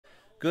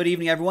Good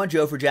evening, everyone.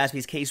 Joe for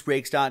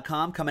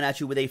JaspysCaseBreaks.com coming at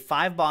you with a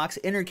 5-box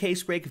inner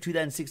case break of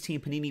 2016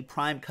 Panini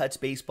Prime Cuts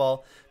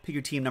Baseball. Pick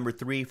your team number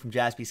 3 from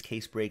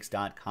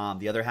JaspysCaseBreaks.com.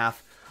 The other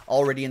half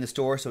already in the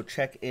store, so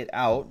check it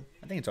out.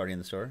 I think it's already in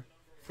the store.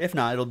 If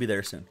not, it'll be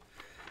there soon.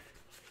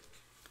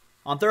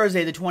 On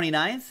Thursday the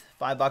 29th,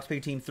 5-box pick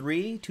your team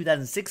 3,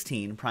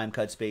 2016 Prime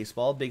Cuts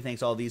Baseball. Big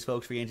thanks to all these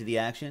folks for getting into the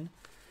action.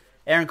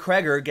 Aaron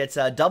Kreger gets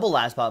a double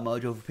last spot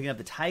mojo for picking up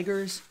the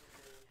Tigers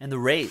and the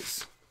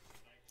Rays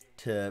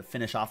to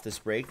finish off this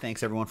break.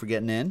 Thanks, everyone, for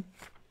getting in.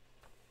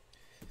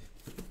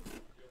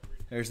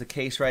 There's the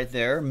case right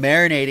there.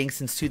 Marinating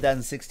since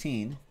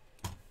 2016.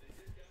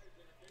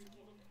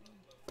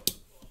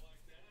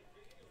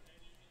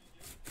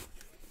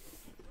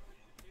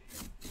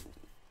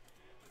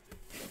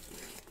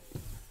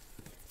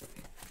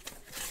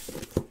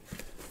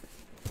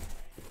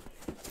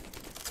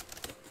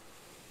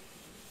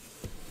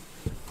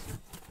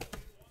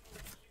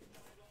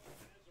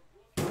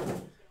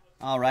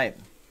 All right.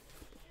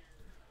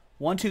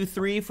 1, 2,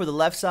 3 for the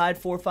left side,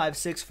 4, 5,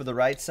 6 for the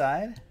right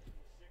side.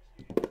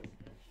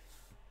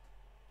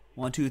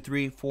 1, 2,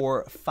 3,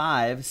 4,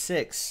 5,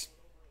 6.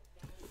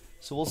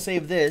 So we'll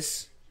save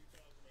this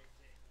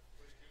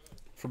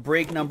for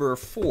break number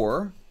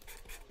 4.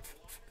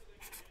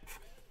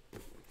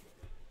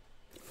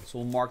 So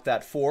we'll mark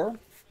that 4.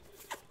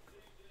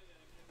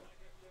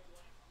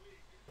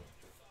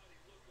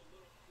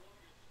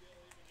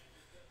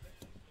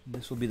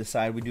 This will be the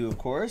side we do, of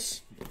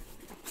course.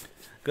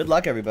 Good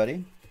luck,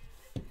 everybody.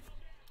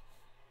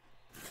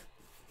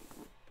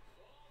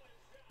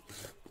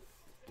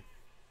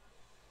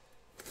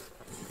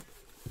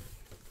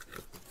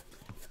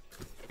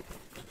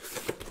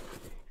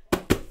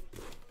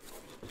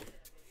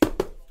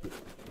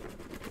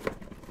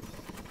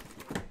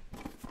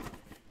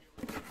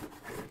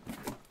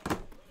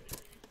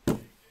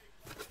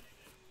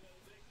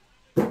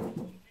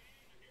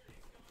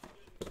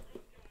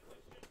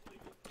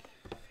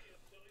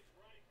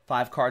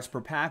 Five cards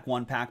per pack,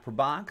 1 pack per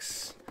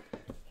box.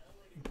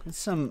 That's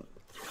some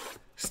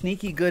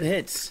sneaky good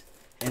hits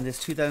in this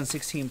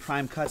 2016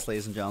 Prime Cuts,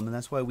 ladies and gentlemen.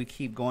 That's why we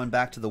keep going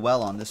back to the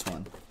well on this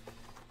one.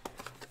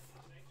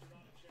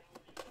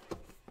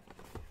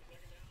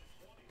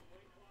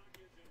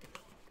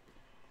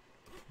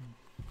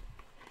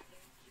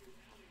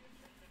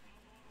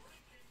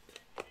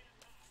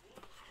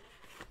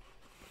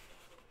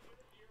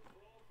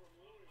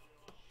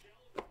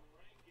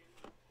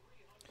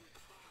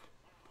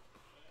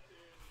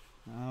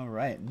 All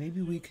right,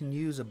 maybe we can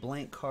use a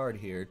blank card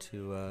here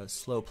to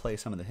slow play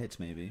some of the hits,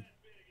 maybe.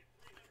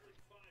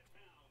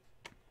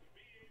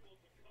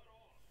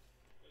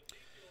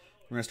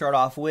 We're going to start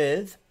off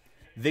with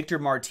Victor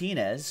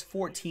Martinez,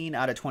 14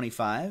 out of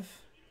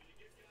 25.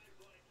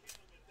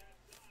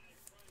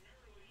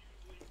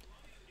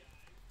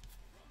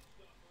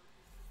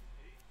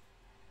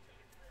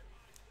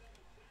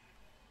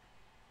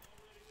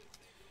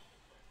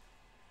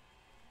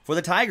 For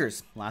the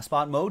Tigers, last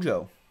spot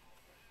mojo.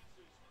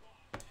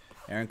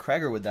 Aaron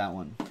Kreger with that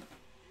one.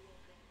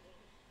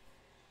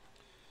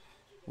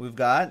 We've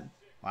got,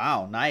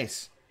 wow,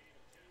 nice.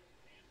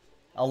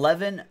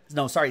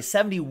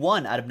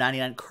 71 out of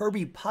 99.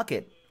 Kirby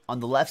Puckett on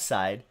the left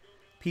side.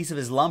 Piece of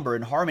his lumber.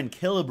 And Harmon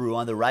Killebrew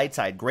on the right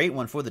side. Great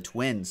one for the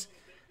Twins.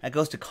 That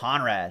goes to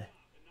Conrad.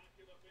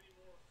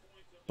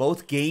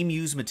 Both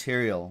game-used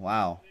material.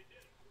 Wow.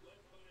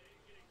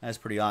 That's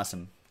pretty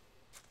awesome.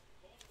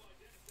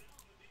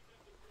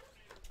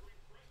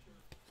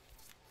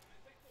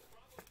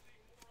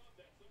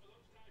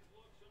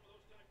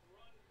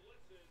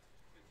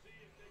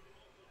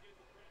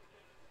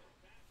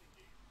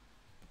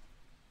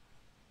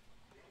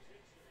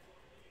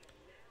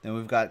 Then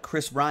we've got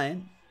Chris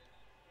Bryant,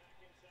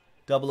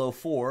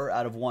 004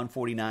 out of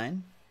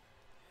 149.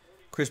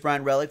 Chris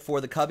Bryant relic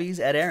for the Cubbies.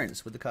 Ed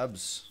Aarons with the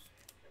Cubs.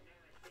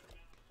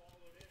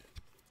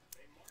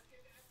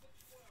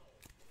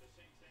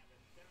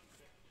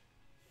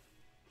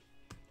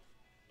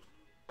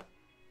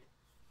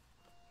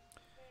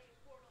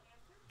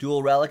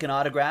 Dual relic and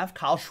autograph.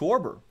 Kyle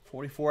Schwarber,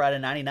 44 out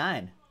of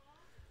 99.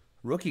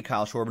 Rookie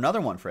Kyle Schwarber,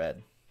 another one for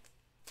Ed.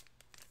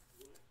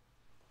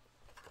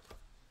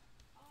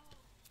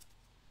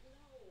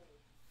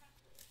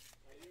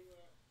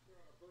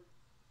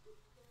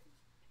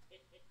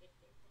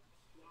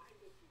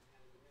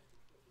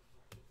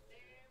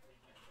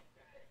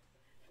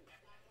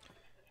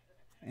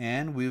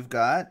 And we've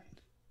got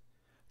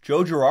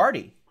Joe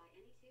Girardi.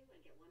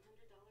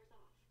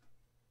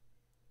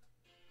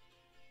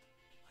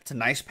 That's a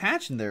nice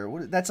patch in there.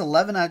 That's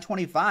 11 out of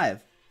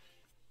 25.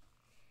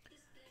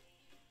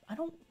 I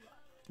don't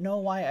know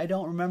why I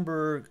don't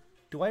remember.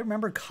 Do I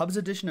remember Cubs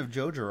edition of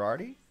Joe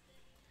Girardi?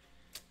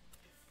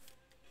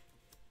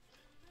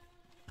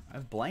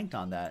 I've blanked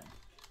on that.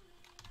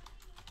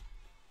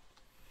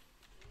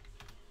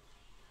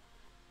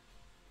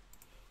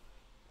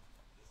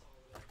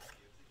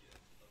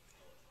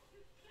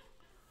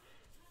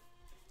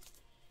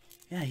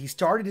 Yeah, he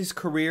started his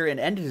career and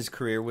ended his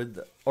career with,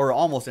 or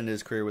almost ended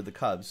his career with the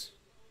Cubs.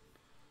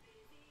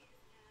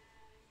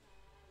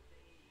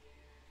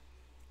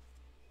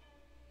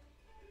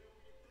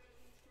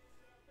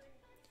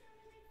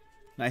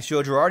 Nice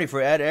Joe Girardi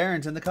for Ed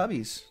Aarons and the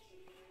Cubbies.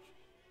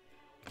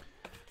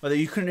 Whether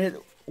you couldn't hit.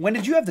 When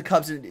did you have the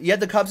Cubs? You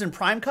had the Cubs in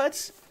prime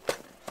cuts?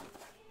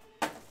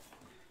 That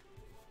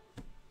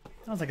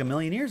was like a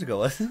million years ago,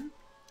 wasn't it?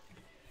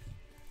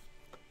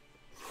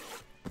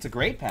 It's a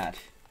great patch.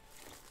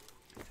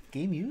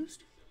 Game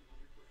used?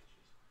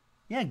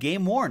 Yeah,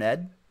 game worn,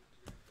 Ed.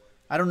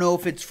 I don't know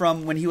if it's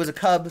from when he was a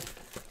Cub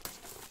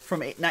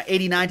from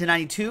 89 to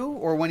 92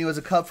 or when he was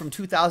a Cub from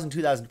 2000,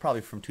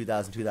 probably from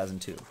 2000,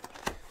 2002.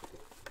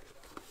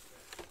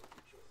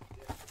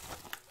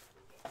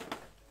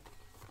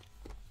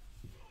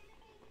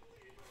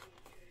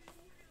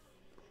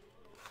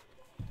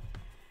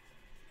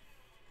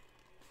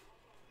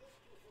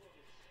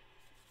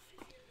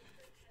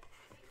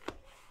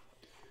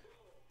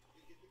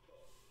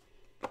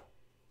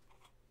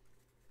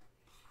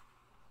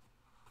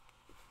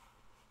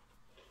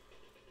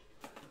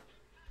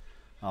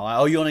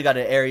 Oh, you only got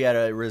an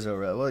Arrieta Rizzo.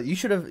 Well, you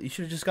should have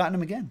just gotten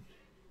him again.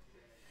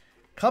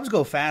 Cubs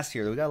go fast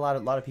here. We got a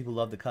lot of people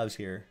love the Cubs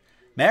here.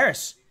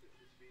 Maris,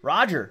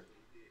 Roger,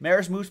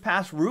 Maris moves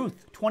past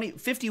Ruth.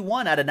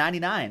 51 out of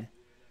 99.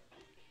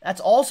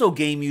 That's also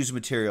game used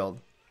material.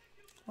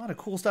 A lot of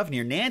cool stuff in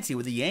here. Nancy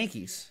with the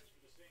Yankees.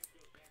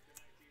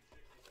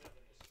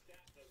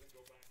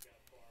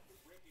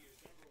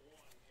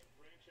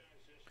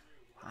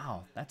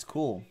 Wow, that's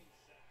cool.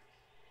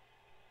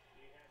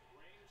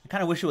 I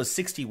kind of wish it was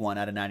 61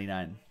 out of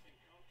 99.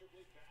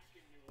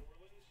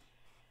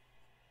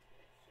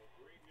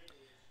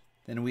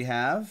 Then we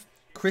have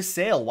Chris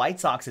Sale, White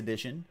Sox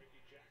edition.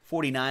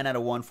 49 out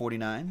of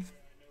 149.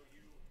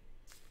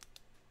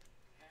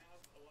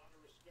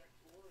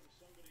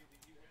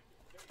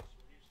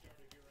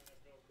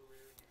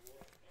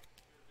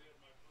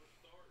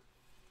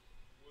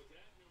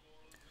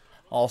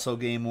 Also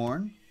game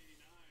worn.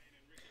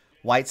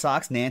 White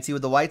Sox, Nancy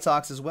with the White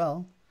Sox as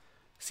well.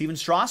 Steven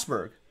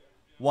Strasburg.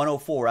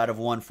 104 out of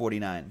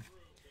 149.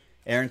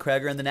 Aaron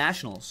Kreger and the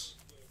Nationals.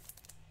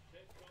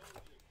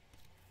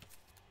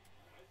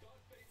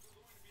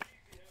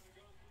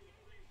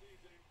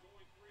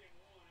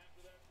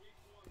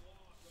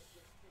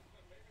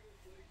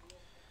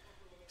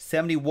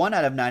 $71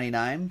 out of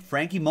 99.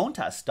 Frankie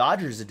Montas,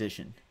 Dodgers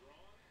edition.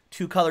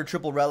 2-color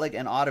triple relic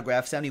and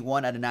autograph.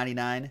 71 out of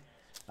 99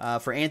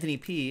 for Anthony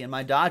P. and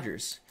my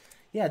Dodgers.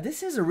 Yeah,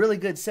 this is a really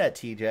good set,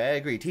 TJ. I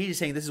agree. TJ's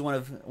saying this is one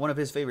of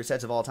his favorite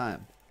sets of all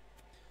time.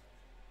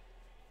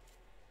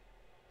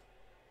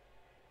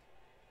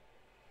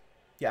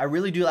 Yeah, I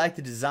really do like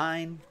the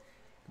design.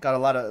 Got a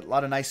lot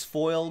of nice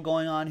foil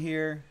going on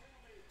here.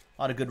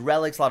 A lot of good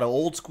relics, a lot of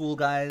old school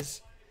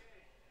guys.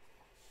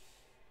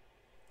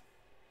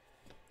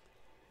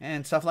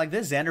 And stuff like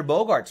this. Xander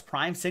Bogaerts,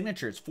 prime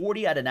signatures,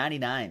 40 out of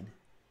 99.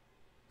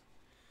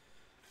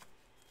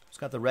 It's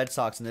got the Red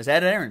Sox in this.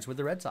 Ed Aarons with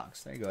the Red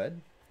Sox. There you go,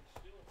 Ed.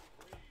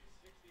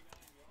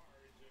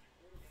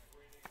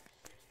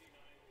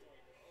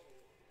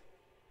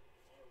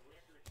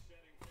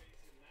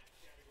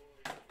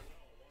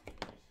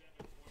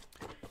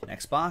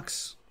 Next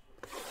box.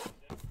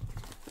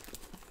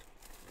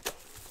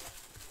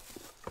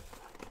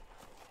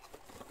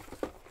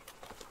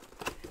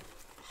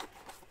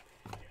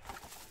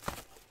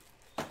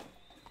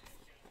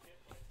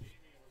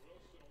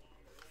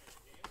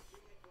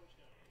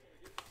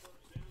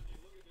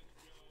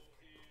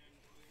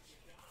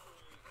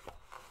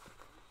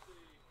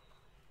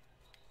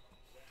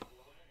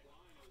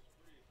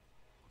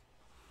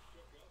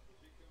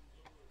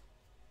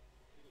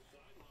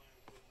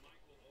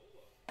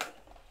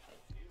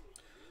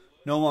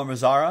 Nomar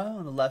Mazara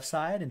on the left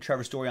side and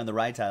Trevor Story on the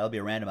right side. That'll be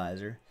a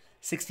randomizer.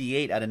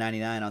 68 out of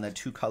 99 on that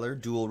 2-color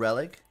dual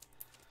relic.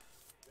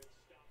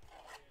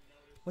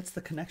 What's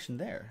the connection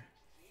there?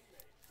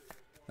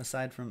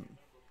 Aside from...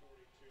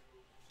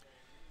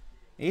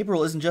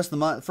 April isn't just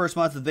the first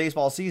month of the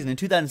baseball season. In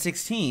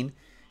 2016,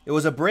 it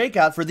was a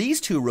breakout for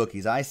these two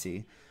rookies, I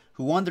see,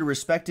 who won their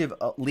respective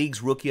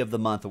league's Rookie of the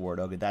Month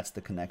award. Okay, that's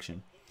the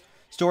connection.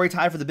 Story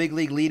tied for the big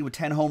league lead with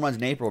 10 home runs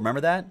in April.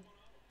 Remember that?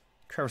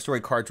 Trevor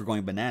Story cards were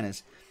going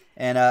bananas.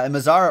 And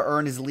Mazara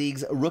earned his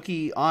league's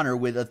rookie honor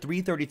with a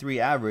 333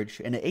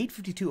 average and an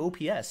 852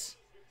 OPS.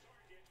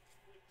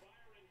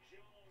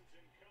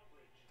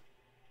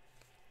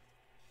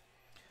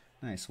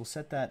 Nice. We'll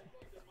set that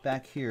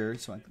back here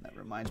so that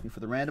reminds me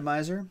for the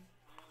randomizer.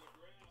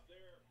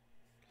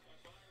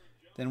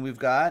 Then we've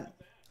got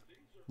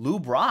Lou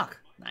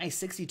Brock. Nice.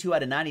 62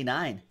 out of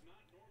 99.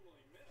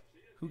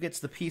 Who gets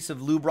the piece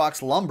of Lou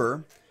Brock's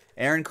lumber?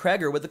 Aaron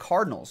Kreger with the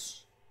Cardinals.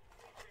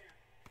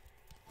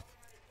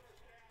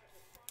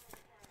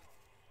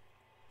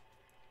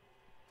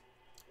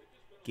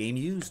 Game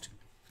used.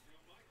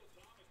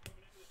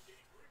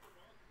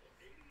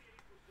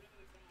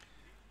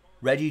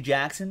 Reggie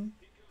Jackson,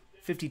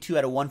 52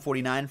 out of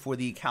 149 for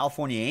the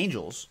California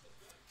Angels.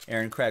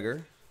 Aaron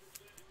Kreger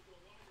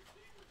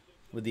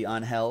with the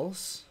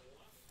Angels.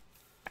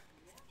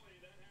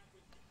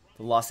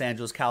 The Los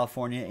Angeles,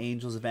 California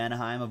Angels of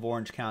Anaheim of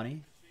Orange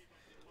County.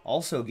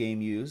 Also game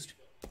used.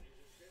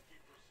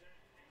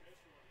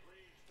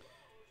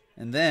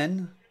 And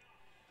then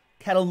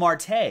Ketel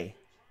Marte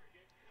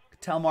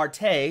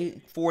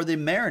for the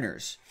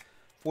Mariners.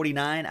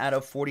 49 out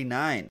of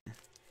 49.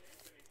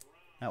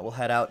 That will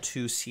head out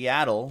to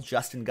Seattle.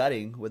 Justin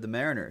Gutting with the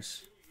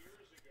Mariners.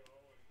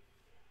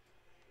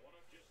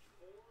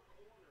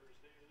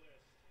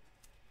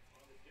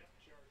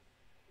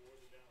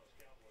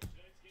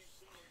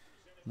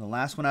 And the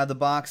last one out of the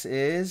box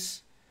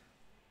is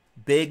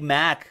Big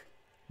Mac,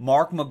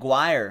 Mark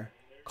McGwire,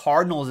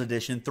 Cardinals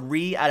edition,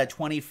 3 out of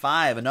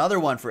 25. Another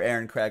one for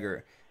Aaron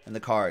Kreger and the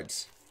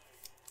Cards.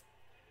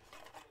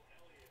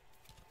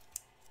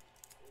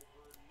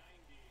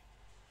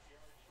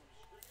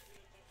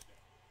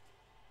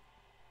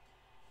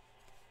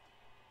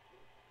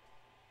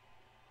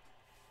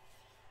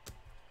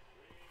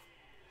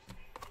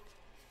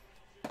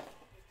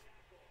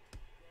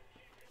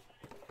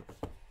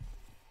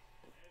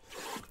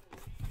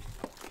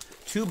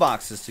 Two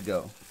boxes to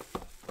go.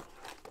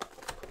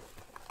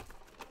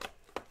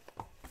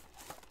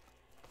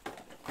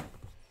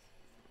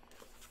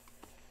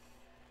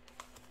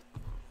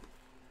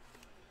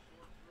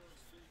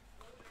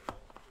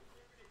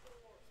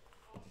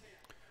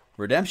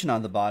 Redemption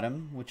on the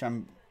bottom, which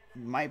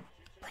might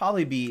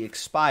probably be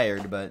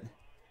expired, but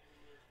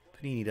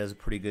Panini does a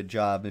pretty good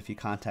job if you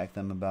contact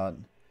them about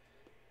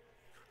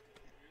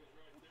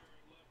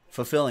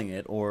fulfilling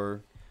it or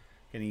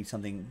getting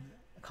something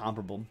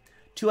comparable.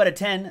 2 out of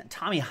 10,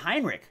 Tommy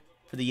Heinrich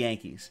for the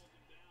Yankees.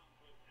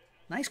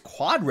 Nice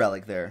quad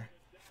relic there.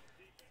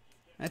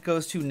 That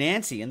goes to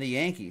Nancy and the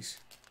Yankees.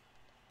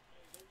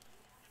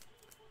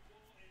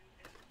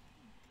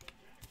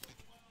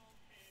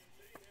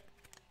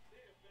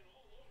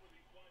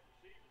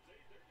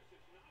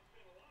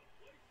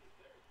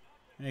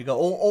 There you go.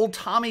 Old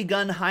Tommy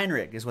Gun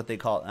Heinrich is what they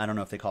call it. I don't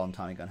know if they call him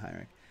Tommy Gun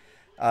Heinrich.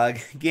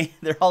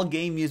 They're all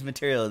game used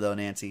material, though,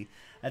 Nancy.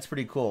 That's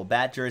pretty cool.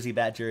 Bat jersey,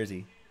 bat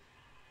jersey.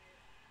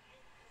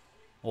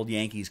 Old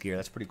Yankees gear.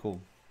 That's pretty cool.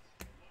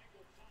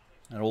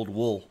 That old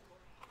wool.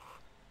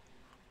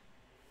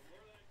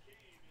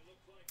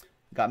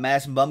 Got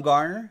Madison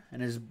Bumgarner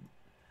and his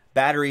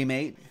battery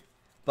mate,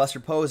 Buster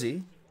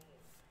Posey.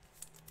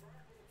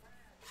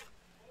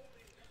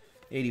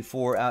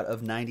 84 out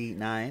of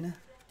 99.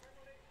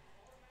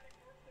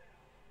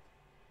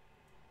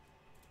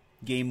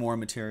 Game worn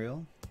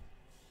material.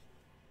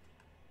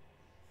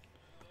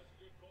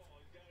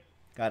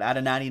 Got out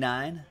of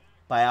 99.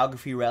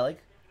 Biography relic.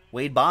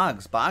 Wade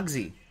Boggs,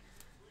 Boggsy.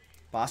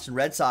 Boston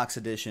Red Sox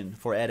edition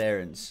for Ed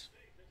Aarons.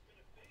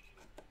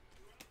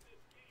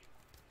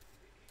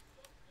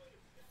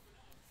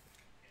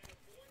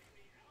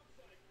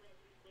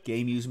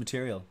 Game used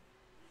material.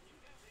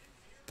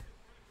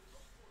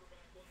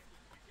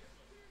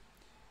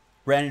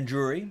 Brandon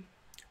Drury,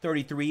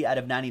 33 out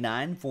of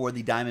 99 for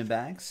the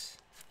Diamondbacks.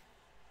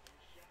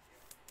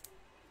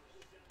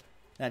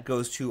 That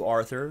goes to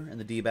Arthur and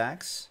the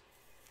D-backs.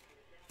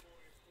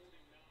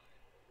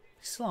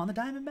 Still on the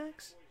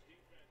Diamondbacks?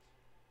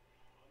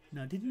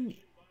 No, didn't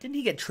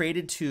he get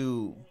traded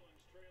to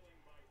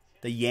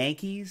the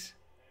Yankees?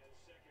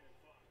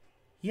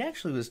 He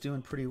actually was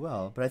doing pretty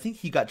well, but I think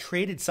he got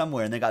traded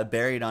somewhere and they got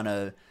buried on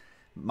a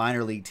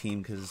minor league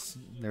team because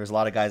there was a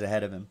lot of guys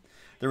ahead of him.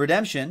 The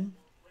redemption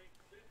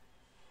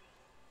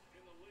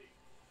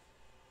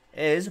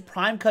is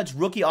Prime Cuts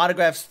Rookie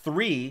Autographs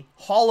 3,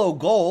 Hollow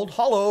Gold,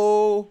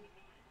 Hollow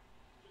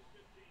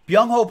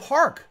Byung-Ho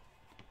Park.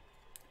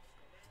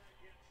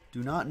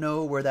 Do not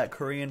know where that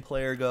Korean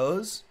player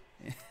goes.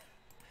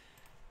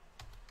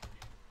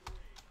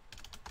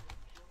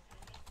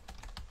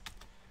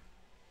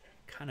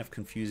 Kind of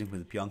confusing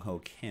with Byung-Ho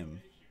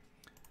Kim.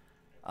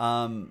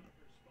 Who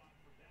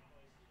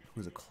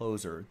was a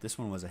closer. This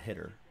one was a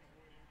hitter.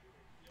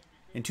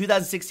 In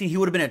 2016, he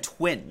would have been a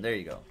Twin. There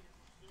you go.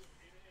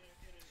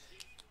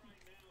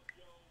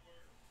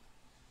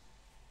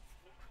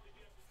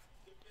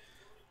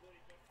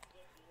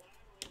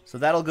 So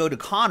that'll go to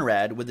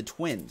Conrad with the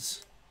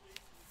Twins.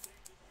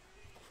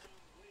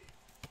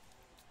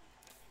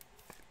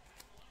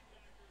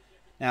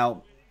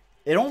 Now,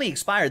 it only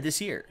expired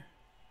this year.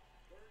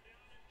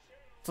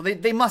 So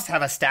they must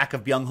have a stack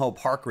of Byung-Ho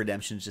Park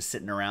redemptions just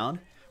sitting around.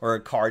 Or a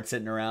card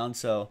sitting around,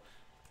 so.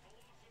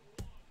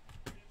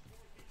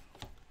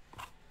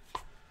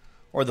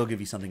 Or they'll give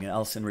you something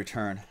else in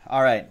return.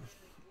 All right.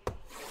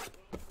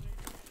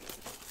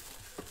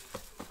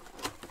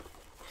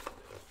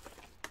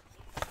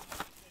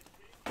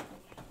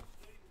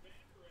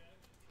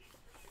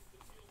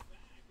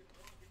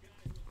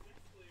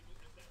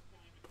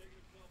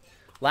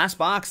 Last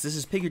box. This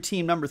is Pick Your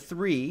Team number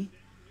 3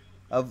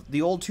 of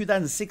the old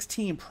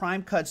 2016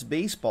 Prime Cuts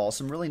Baseball.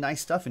 Some really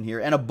nice stuff in here.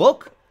 And a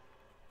book.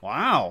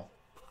 Wow.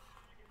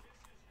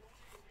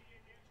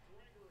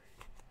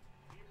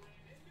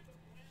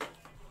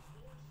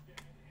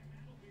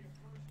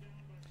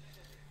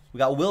 We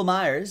got Will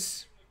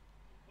Myers.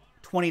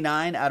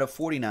 29 out of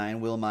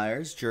 49 Will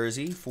Myers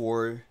jersey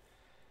for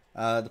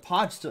the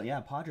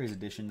Padres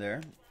edition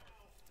there.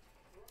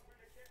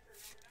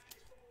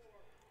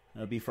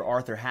 That'll be for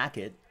Arthur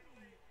Hackett.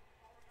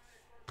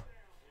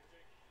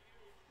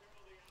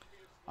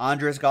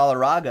 Andres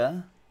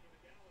Galarraga,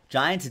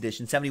 Giants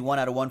edition, 71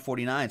 out of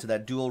 149. So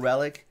that dual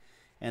relic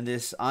and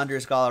this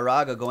Andres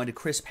Galarraga going to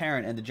Chris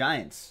Parent and the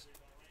Giants.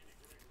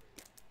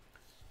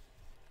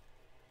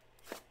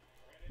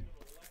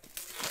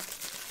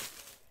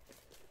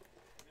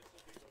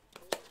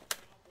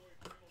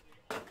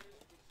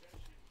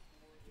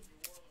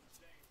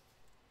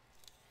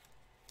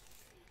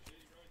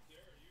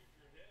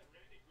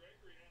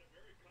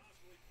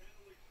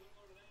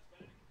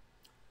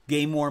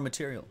 Game worn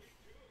material.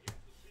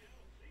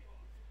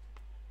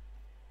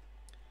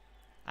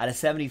 Out of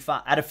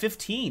 75, out of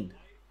 15.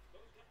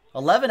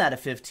 11 out of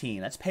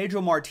 15. That's Pedro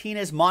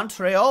Martinez,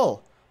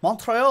 Montreal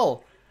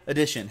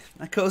edition.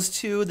 That goes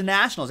to the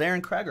Nationals,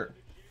 Aaron Kreger.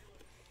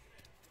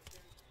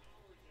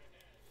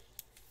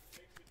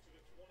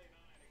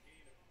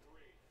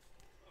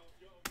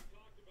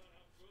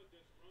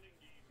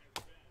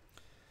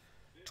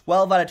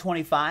 $12 out of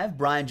 25,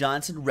 Brian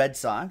Johnson, Red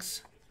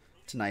Sox.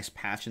 It's a nice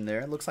patch in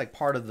there. It looks like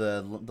part of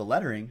the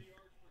lettering.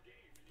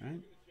 All right.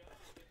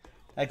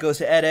 That goes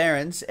to Ed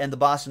Aarons and the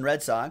Boston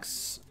Red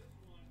Sox.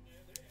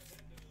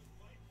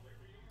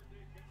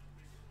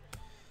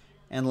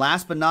 And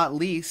last but not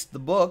least, the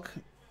book.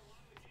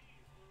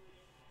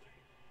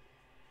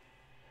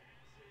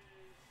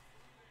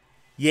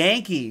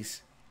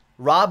 Yankees.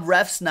 Rob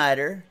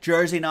Refsnyder,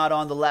 jersey not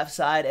on the left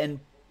side, and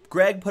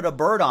Greg put a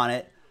bird on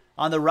it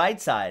on the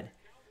right side.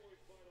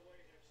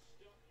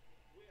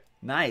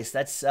 Nice.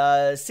 That's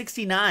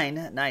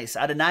 69. Nice.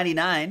 Out of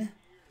 99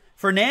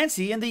 for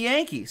Nancy and the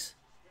Yankees.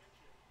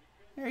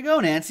 There you go,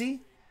 Nancy.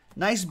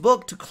 Nice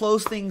book to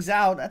close things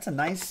out. That's a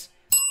nice...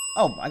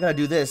 Oh, I got to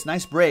do this.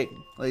 Nice break,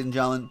 ladies and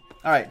gentlemen.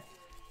 All right.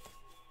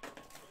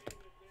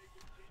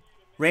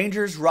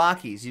 Rangers,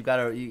 Rockies.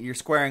 You're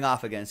squaring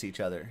off against each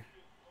other.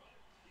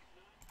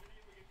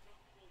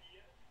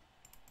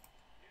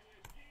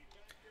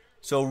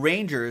 So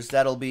Rangers,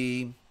 that'll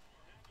be...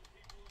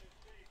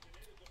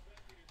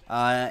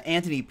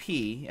 Anthony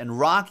P. And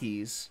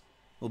Rockies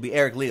will be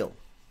Eric Leal.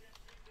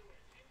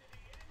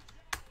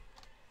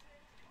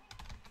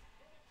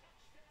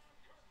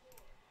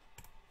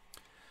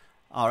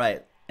 All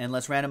right, and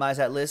let's randomize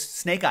that list.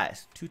 Snake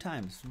Eyes, 2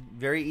 times.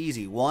 Very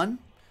easy. 1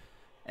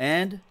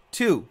 and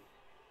 2.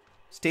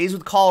 Stays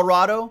with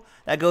Colorado.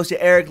 That goes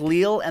to Eric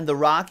Leal and the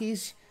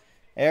Rockies.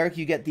 Eric,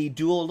 you get the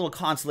dual little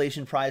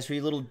consolation prize for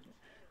your little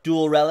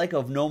dual relic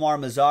of Nomar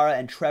Mazara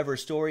and Trevor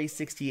Story,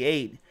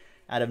 68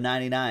 out of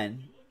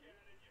 99.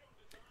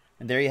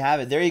 And there you have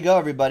it. There you go,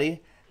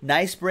 everybody.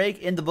 Nice break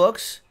in the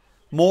books.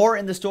 More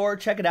in the store.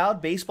 Check it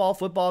out. Baseball,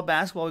 football,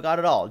 basketball. We got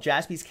it all.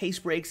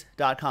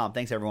 JaspysCaseBreaks.com.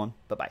 Thanks, everyone.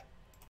 Bye-bye.